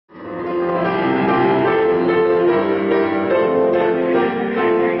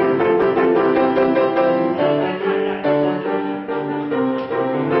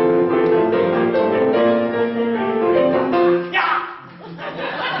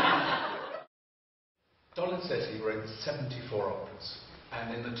Donizetti wrote 74 operas.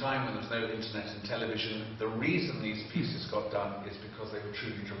 And in the time when there was no internet and television, the reason these pieces got done is because they were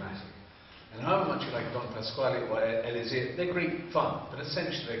truly dramatic. And however much you like Don Pasquale or Elisir, they're great fun, but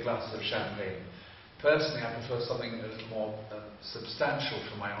essentially they're glasses of champagne. Personally, I prefer something a little more substantial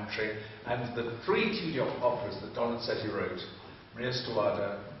for my entree, and the three studio operas that Donizetti wrote, Maria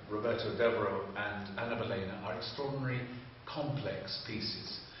Stuarda, Roberto Devereux and Anna Bolena, are extraordinary complex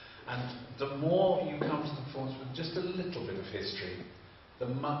pieces. And the more you come to the performance with just a little bit of history, the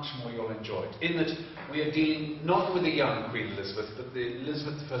much more you'll enjoy it. In that we are dealing not with a young Queen Elizabeth, but the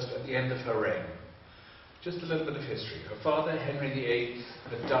Elizabeth I at the end of her reign. Just a little bit of history. Her father, Henry VIII,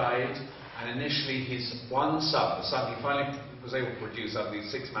 had died, and initially his one son, the son he finally was able to produce out of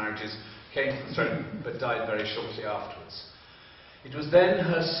these 6 marriages, came to the throne, but died very shortly afterwards. It was then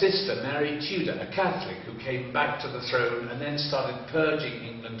her sister, Mary Tudor, a Catholic, who came back to the throne and then started purging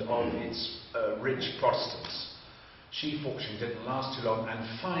England of its rich Protestants. She fortunately didn't last too long, and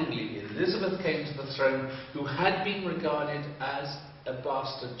finally Elizabeth came to the throne, who had been regarded as a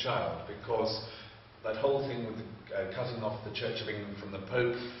bastard child, because that whole thing with the cutting off the Church of England from the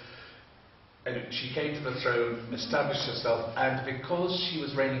Pope. And she came to the throne, established herself, and because she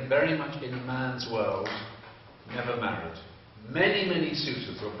was reigning very much in a man's world, never married. Many, many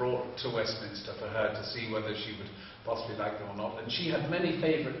suitors were brought to Westminster for her to see whether she would possibly like them or not, and she had many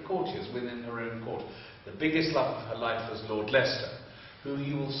favourite courtiers within her own court. The biggest love of her life was Lord Leicester, who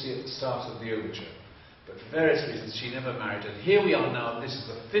you will see at the start of the overture. But for various reasons she never married, and here we are now. This is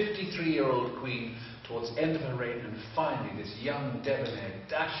a 53-year-old queen towards the end of her reign, and finally this young, debonair,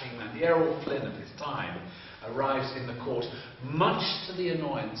 dashing man, the Errol Flynn of his time, arrives in the court, much to the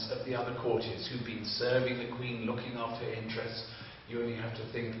annoyance of the other courtiers who've been serving the Queen, looking after her interests. You only have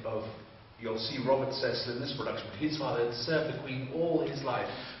to think of, you'll see Robert Cecil in this production, but his father had served the Queen all his life,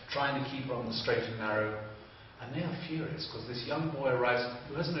 trying to keep her on the straight and narrow. And they are furious, because this young boy arrives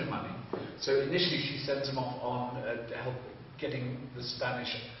who has no money. So initially she sends him off on help getting the Spanish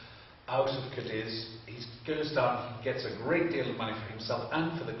out of Cadiz. He goes down, he gets a great deal of money for himself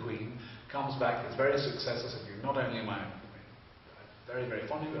and for the Queen, comes back with various successes. Not only am I very, very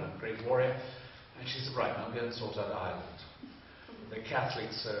fond of you, I'm a great warrior, and she said, right, I'll go and sort out Ireland. The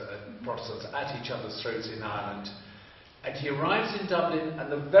Catholics and Protestants are at each other's throats in Ireland, and he arrives in Dublin,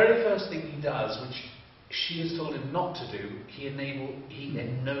 and the very first thing he does, which she has told him not to do, he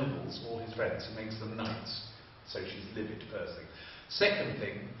ennobles all his friends. He makes them knights. So she's livid, first thing. Second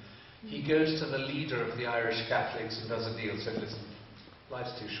thing, he goes to the leader of the Irish Catholics and does a deal. Said, listen,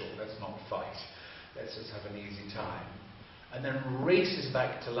 life's too short, let's not fight. Let's just have an easy time. And then races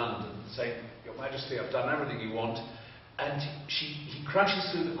back to London saying, Your Majesty, I've done everything you want. And he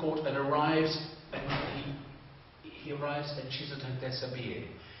crashes through the court and arrives, and he arrives, and she's at her déshabillé.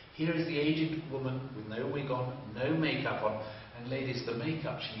 Here is the aged woman with no wig on, no makeup on, and ladies, the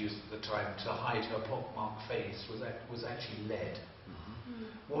makeup she used at the time to hide her pockmarked face was actually lead.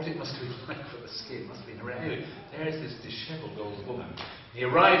 What it must have been like for the skin must have been horrendous. Anyway, there is this dishevelled old woman. He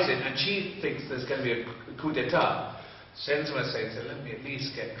arrives in, and she thinks there's going to be a coup d'etat. Sends him a message, says, let me at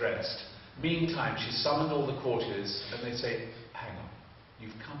least get dressed. Meantime, she summoned all the courtiers, and they say, hang on,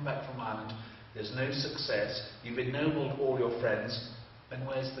 you've come back from Ireland, there's no success, you've ennobled all your friends, and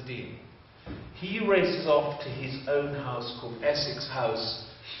where's the deal? He races off to his own house called Essex House,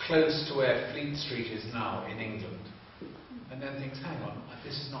 close to where Fleet Street is now in England. And then thinks, hang on,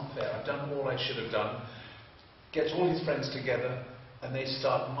 this is not fair, I've done all I should have done. Gets all his friends together, and they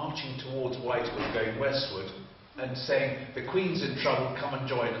start marching towards Whitehall, going westward, and saying, the Queen's in trouble, come and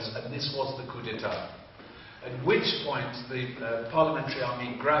join us, and this was the coup d'etat. At which point the parliamentary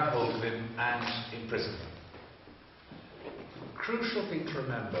army grab hold of him and imprison him. Crucial thing to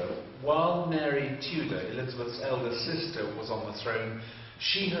remember, while Mary Tudor, Elizabeth's elder sister, was on the throne,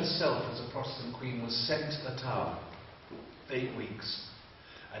 she herself, as a Protestant queen, was sent to the Tower. 8 weeks.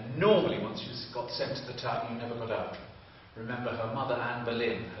 And normally, once you got sent to the Tower, you never got out. Remember, her mother, Anne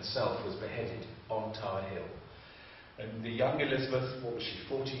Boleyn, herself, was beheaded on Tower Hill. And the young Elizabeth, what was she,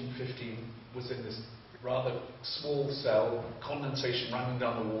 14, 15, was in this rather small cell, condensation running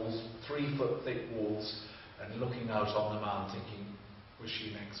down the walls, 3-foot thick walls, and looking out on the man thinking, was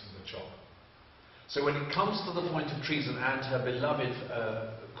she next for the job? So when it comes to the point of treason, and her beloved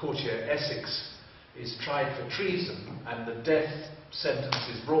courtier Essex is tried for treason, and the death sentence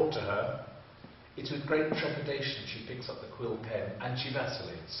is brought to her, it's with great trepidation she picks up the quill pen, and she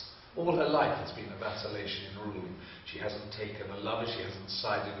vacillates. All her life has been a vacillation in ruling. She hasn't taken a lover, she hasn't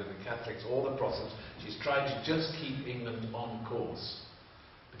sided with the Catholics or the Protestants. She's tried to just keep England on course.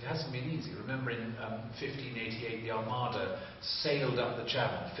 But It hasn't been easy. Remember in 1588 the Armada sailed up the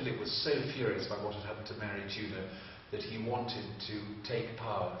Channel. Philip was so furious by what had happened to Mary Tudor that he wanted to take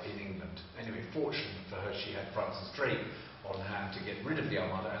power in England. Anyway, fortunately for her, she had Francis Drake on hand to get rid of the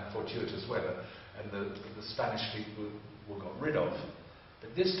Armada and fortuitous weather, and the Spanish fleet were got rid of.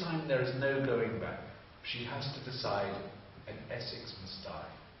 But this time there is no going back. She has to decide, and Essex must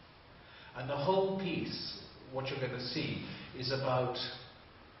die. And the whole piece, what you're going to see, is about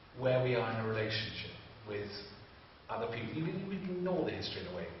where we are in a relationship with other people. You can ignore the history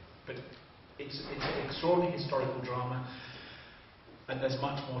in a way, but it's an extraordinary historical drama, and there's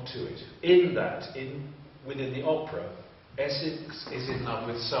much more to it. In that, within the opera, Essex is in love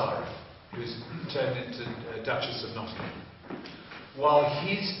with Sarah, who's turned into Duchess of Nottingham. While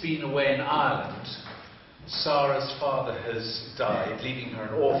he's been away in Ireland, Sarah's father has died, leaving her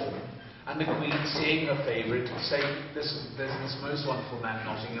an orphan, and the Queen, seeing her favourite, saying, "Listen, there's this most wonderful man in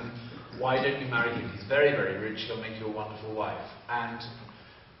Nottingham, why don't you marry him? He's very, very rich, he'll make you a wonderful wife." And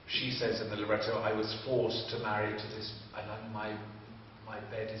she says in the libretto, "I was forced to marry to this, and my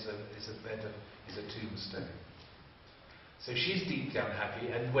bed is a tombstone." So she's deeply unhappy,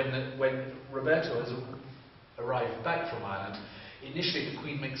 and when Roberto has arrived back from Ireland, initially the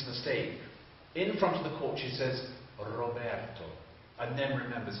Queen makes a mistake. In front of the court she says, "Roberto," and then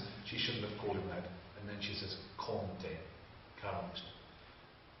remembers she shouldn't have called him that, and then she says, "Conte, Count,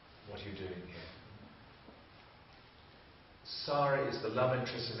 what are you doing here?" Sarah is the love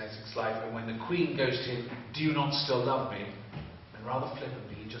interest in Essex's life, and when the Queen goes to him, "Do you not still love me?" and rather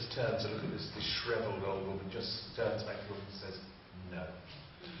flippantly he just turns and look at this disheveled old woman, just turns back to him and says, "No."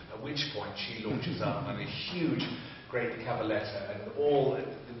 At which point she launches out on a huge, great cabaletta, and all the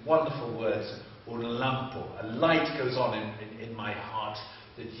wonderful words, "Un lampo," a light goes on in my heart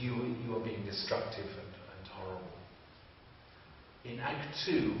that you are being destructive and horrible. In Act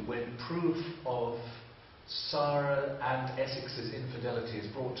 2, when proof of Sarah and Essex's infidelity is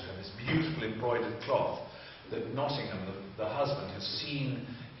brought to her, this beautiful embroidered cloth that Nottingham, the husband, has seen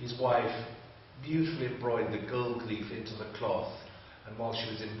his wife beautifully embroider the gold leaf into the cloth, and while she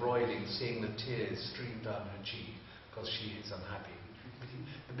was embroidering, seeing the tears stream down her cheek because she is unhappy.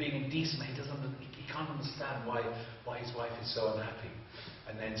 But being indecent, he can't understand why his wife is so unhappy.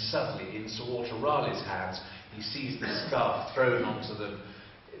 And then suddenly, in Sir Walter Raleigh's hands, he sees the scarf thrown onto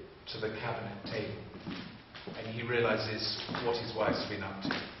the cabinet table, and he realises what his wife's been up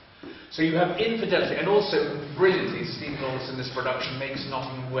to. So you have infidelity, and also, brilliantly, Stephen Lawrence in this production makes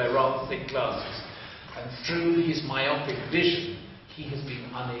Nottingham wear rather thick glasses, and through his myopic vision, he has been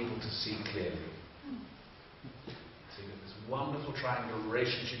unable to see clearly. So you get this wonderful triangular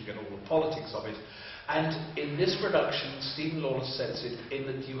relationship, you get all the politics of it, and in this production, Stephen Lawrence sets it in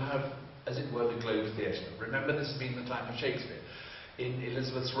that you have, as it were, the Globe Theatre. Remember, this has been the time of Shakespeare. In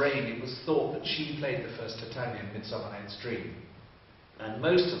Elizabeth's reign, it was thought that she played the first Titania in Midsummer Night's Dream. And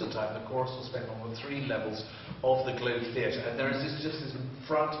most of the time, the chorus will spend on the 3 levels of the Globe Theatre, and there is just this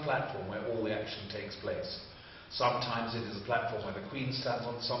front platform where all the action takes place. Sometimes it is a platform where the Queen stands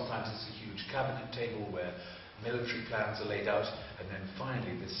on, sometimes it's a huge cabinet table where military plans are laid out, and then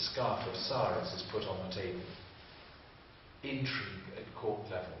finally this scarf of Sarah's is put on the table. Intrigue at court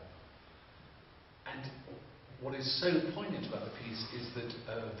level. And what is so poignant about the piece is that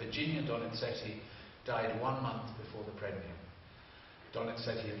Virginia Donizetti died 1 month before the premiere.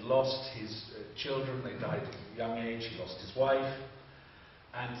 Donizetti had lost his children, they died at a young age, he lost his wife,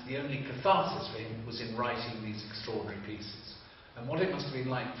 and the only catharsis for him was in writing these extraordinary pieces. And what it must have been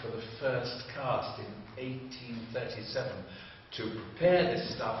like for the first cast in 1837 to prepare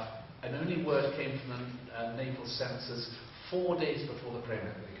this stuff, and only word came from the naval censors 4 days before the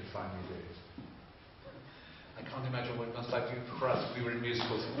premiere that they could finally do it. I can't imagine what it must like for us. We were in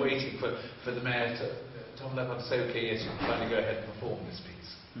musicals waiting for the mayor to Tom Leppard to say, "Okay, yes, you can finally go ahead and perform this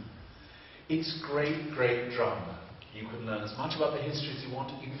piece." It's great, great drama. You can learn as much about the history as you want.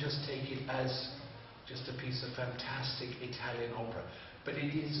 You can just take it as just a piece of fantastic Italian opera. But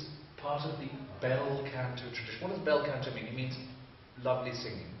it is part of the bel canto tradition. What does bel canto mean? It means lovely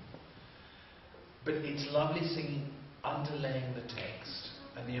singing. But it's lovely singing underlaying the text,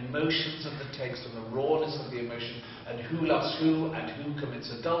 and the emotions of the text, and the rawness of the emotion, and who loves who, and who commits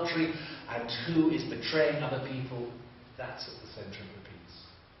adultery, and who is betraying other people. That's at the centre of the piece.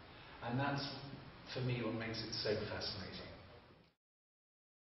 And that's, for me, what makes it so fascinating.